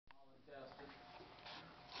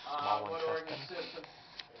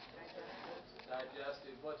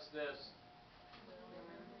What's this?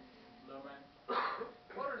 Lumen.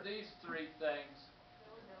 What are these three things?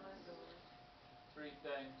 Three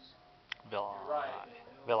things. Villi. You're right.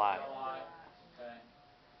 Villi. Villi. Okay.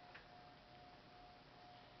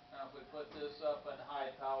 Now if we put this up in high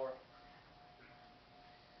power.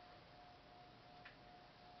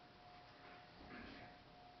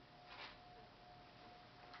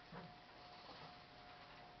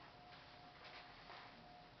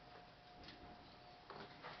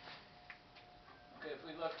 Okay, if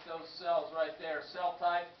we look at those cells right there, cell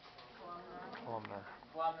type? Columnar.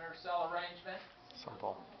 Columnar. Cell arrangement?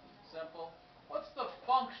 Simple. Simple. What's the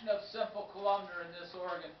function of simple columnar in this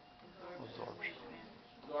organ? Absorption.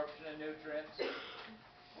 Absorption of nutrients.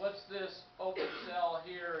 What's this open cell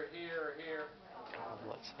here, here, here?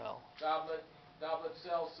 Goblet cell. Goblet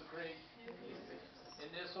cells secrete.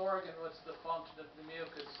 In this organ, what's the function of the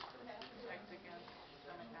mucus? Okay.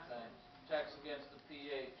 Checks against the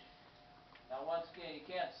pH. Now once again, you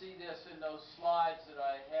can't see this in those slides that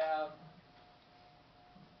I have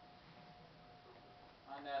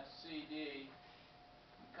on that CD.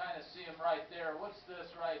 You kind of see them right there. What's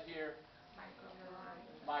this right here?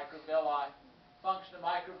 Microvilli. Function of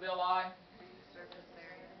microvilli? Surface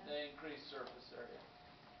area. They increase surface area.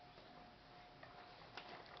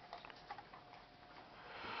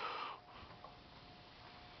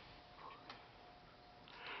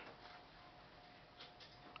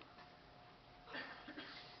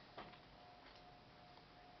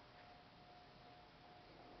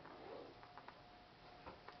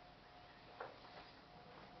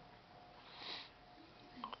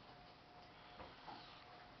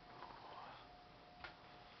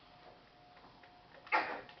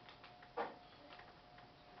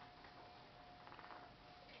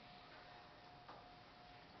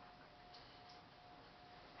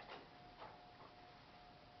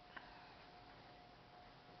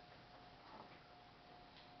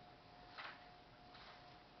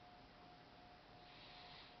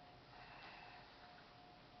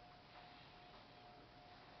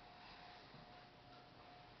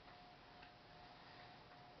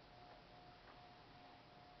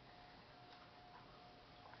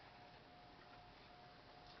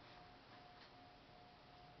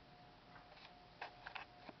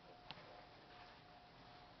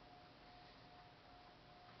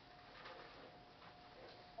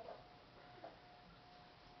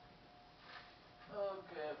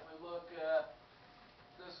 Okay, if we look at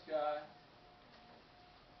this guy,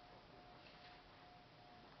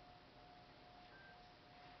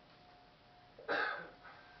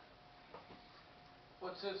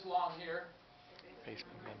 what's this along here?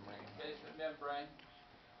 Basement membrane. Basement membrane.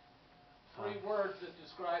 Three words that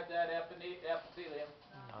describe that epithelium.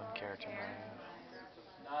 Non-keratinized.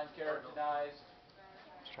 Non-keratinized.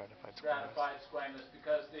 Stratified Squamous,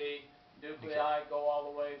 because the nuclei go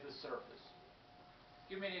all the way to the surface.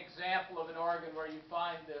 Give me an example of an organ where you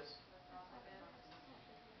find this.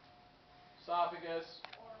 Esophagus,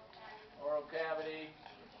 oral cavity,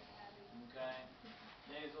 okay,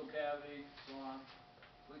 nasal cavity, so on.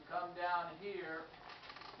 We come down here,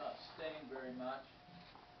 it's not stained very much.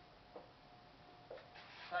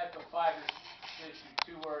 Type of fibrous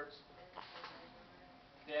tissue, 2 words.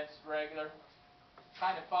 Dense, regular.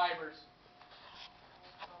 Kind of fibers.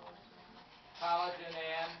 Collagen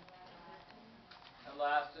and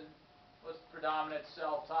elastin. What's the predominant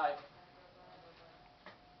cell type?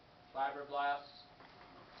 Fibroblasts.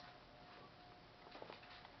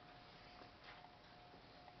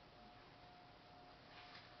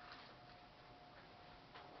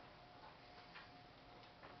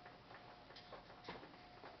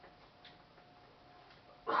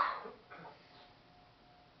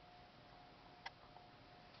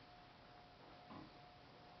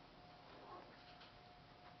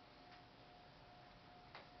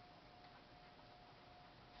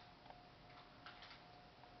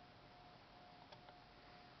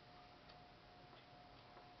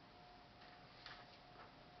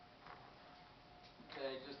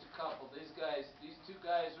 Okay, just a couple. These 2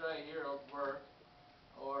 guys right here will work,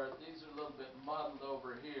 or these are a little bit muddled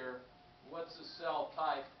over here. What's the cell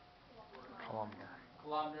type? Columnar.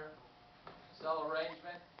 Columnar. Cell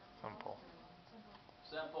arrangement? Simple.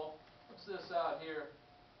 Simple. What's this out here?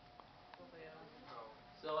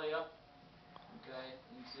 Cilia. Okay,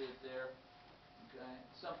 you can see it there. Okay,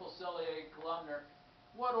 simple ciliate columnar.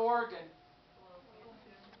 What organ?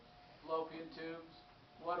 Fallopian tubes.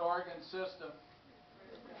 What organ system?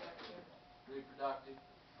 Reproductive.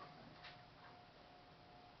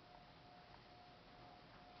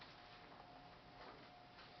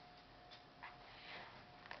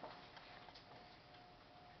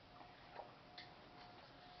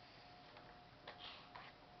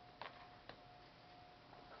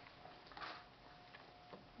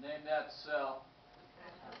 Name that cell.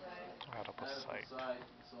 Adipocyte. Adipocyte,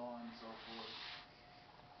 and so on and so forth.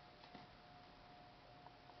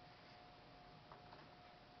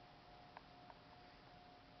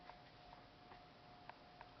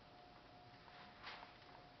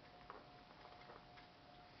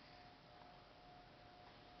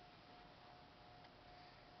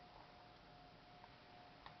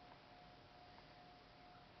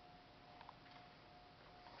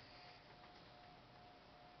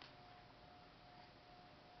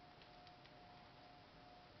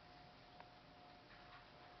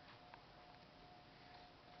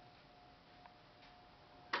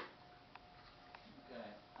 Okay,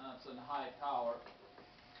 that's in high power.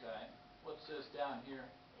 Okay, what's this down here?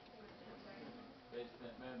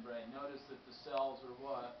 Basement membrane. Notice that the cells are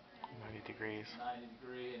what? 90 degrees. 90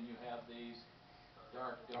 degree, and you have these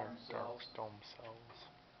dark dome Dark cells. dome cells.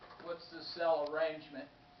 What's the cell arrangement?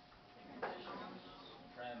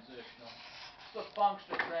 Transitional. What's the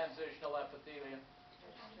function of transitional epithelium?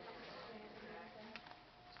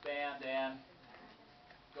 Expand and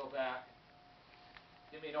go back.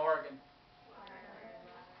 Give me an organ.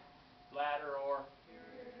 Bladder or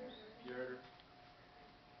ureter.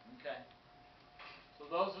 Okay. So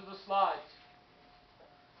those are the slides,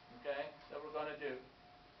 okay, that we're going to do.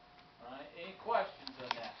 All right. Any questions on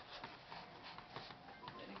that?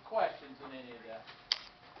 Any questions on any of that?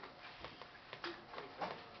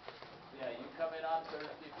 Yeah, you come in on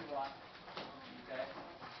Thursday if you want. Okay.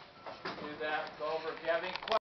 Do that. Go over. If you have any questions.